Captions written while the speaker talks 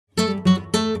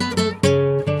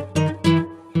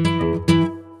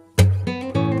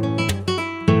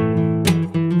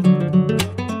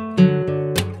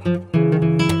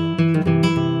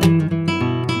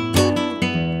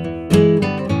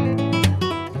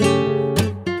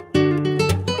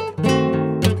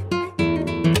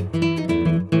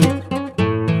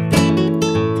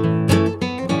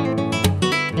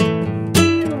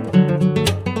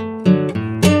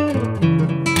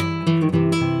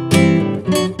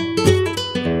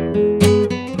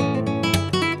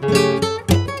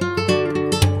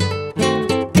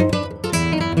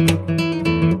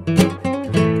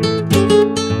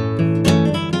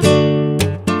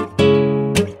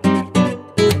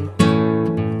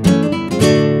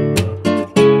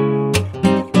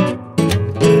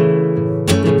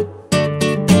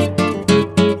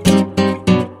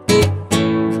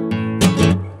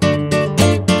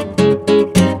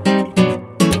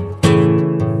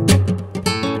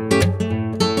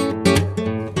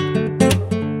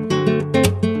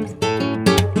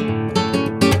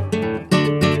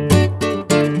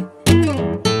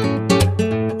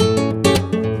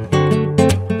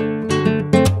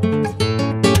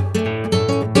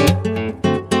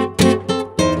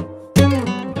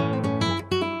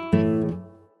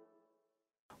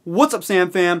What's up, Sam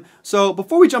fam? So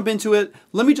before we jump into it,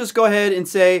 let me just go ahead and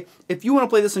say, if you want to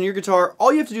play this on your guitar,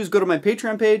 all you have to do is go to my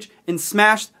Patreon page and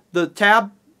smash the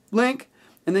tab link,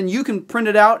 and then you can print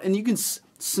it out and you can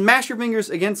smash your fingers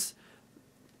against.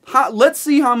 Let's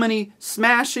see how many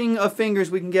smashing of fingers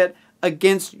we can get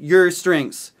against your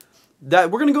strings. We're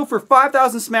gonna go for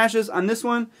 5,000 smashes on this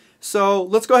one. So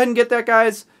let's go ahead and get that,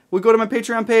 guys. We go to my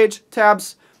Patreon page,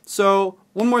 tabs. So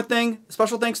one more thing,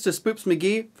 special thanks to Spoops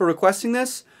McGee for requesting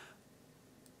this.